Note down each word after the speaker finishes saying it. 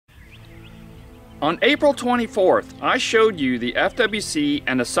On April 24th, I showed you the FWC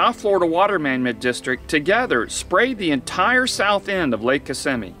and the South Florida Water Management District together sprayed the entire south end of Lake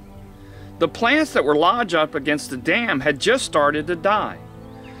Kissimmee. The plants that were lodged up against the dam had just started to die.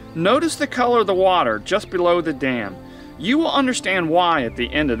 Notice the color of the water just below the dam. You will understand why at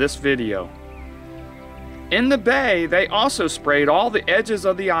the end of this video. In the bay, they also sprayed all the edges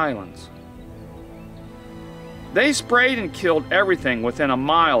of the islands. They sprayed and killed everything within a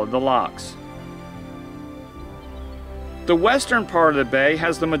mile of the locks. The western part of the bay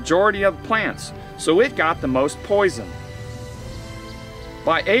has the majority of plants, so it got the most poison.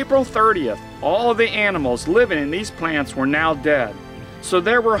 By April 30th, all of the animals living in these plants were now dead. So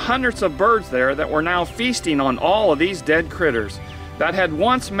there were hundreds of birds there that were now feasting on all of these dead critters that had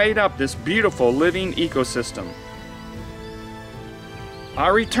once made up this beautiful living ecosystem. I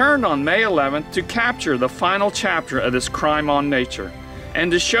returned on May 11th to capture the final chapter of this crime on nature, and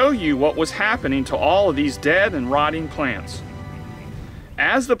to show you what was happening to all of these dead and rotting plants.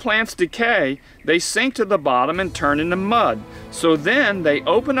 As the plants decay, they sink to the bottom and turn into mud. So then they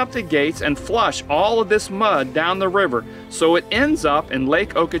open up the gates and flush all of this mud down the river, so it ends up in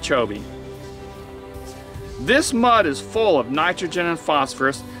Lake Okeechobee. This mud is full of nitrogen and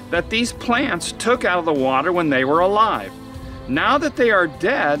phosphorus that these plants took out of the water when they were alive. Now that they are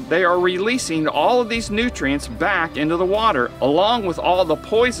dead, they are releasing all of these nutrients back into the water, along with all the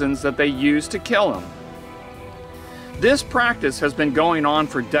poisons that they used to kill them. This practice has been going on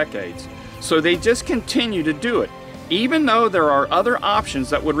for decades, so they just continue to do it, even though there are other options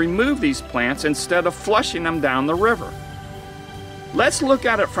that would remove these plants instead of flushing them down the river. Let's look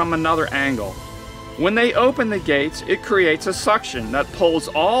at it from another angle. When they open the gates, it creates a suction that pulls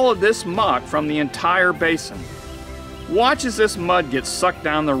all of this muck from the entire basin. Watch as this mud gets sucked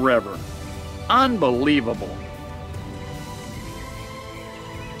down the river. Unbelievable.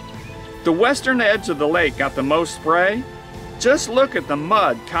 The western edge of the lake got the most spray. Just look at the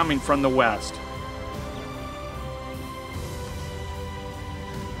mud coming from the west.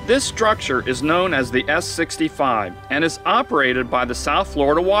 This structure is known as the S65 and is operated by the South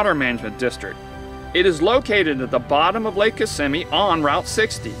Florida Water Management District. It is located at the bottom of Lake Kissimmee on Route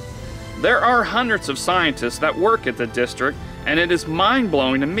 60. There are hundreds of scientists that work at the district, and it is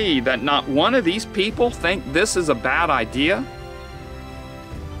mind-blowing to me that not one of these people think this is a bad idea.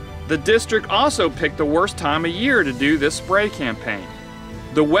 The district also picked the worst time of year to do this spray campaign.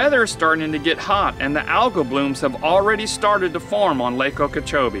 The weather is starting to get hot and the algal blooms have already started to form on Lake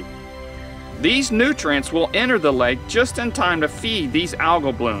Okeechobee. These nutrients will enter the lake just in time to feed these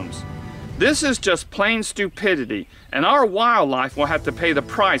algal blooms. This is just plain stupidity, and our wildlife will have to pay the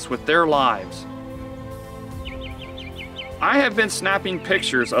price with their lives. I have been snapping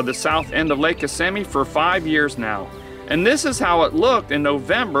pictures of the south end of Lake Kissimmee for 5 years now, and this is how it looked in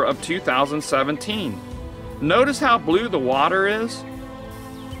November of 2017. Notice how blue the water is?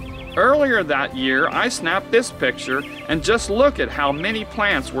 Earlier that year, I snapped this picture, and just look at how many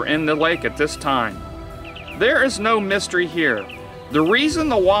plants were in the lake at this time. There is no mystery here. The reason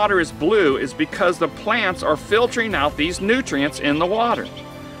the water is blue is because the plants are filtering out these nutrients in the water.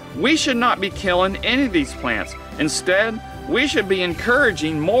 We should not be killing any of these plants. Instead, we should be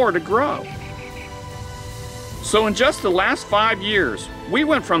encouraging more to grow. So in just the last 5 years, we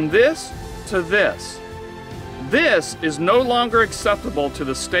went from this to this. This is no longer acceptable to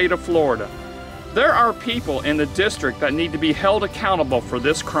the state of Florida. There are people in the district that need to be held accountable for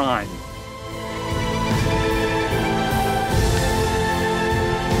this crime.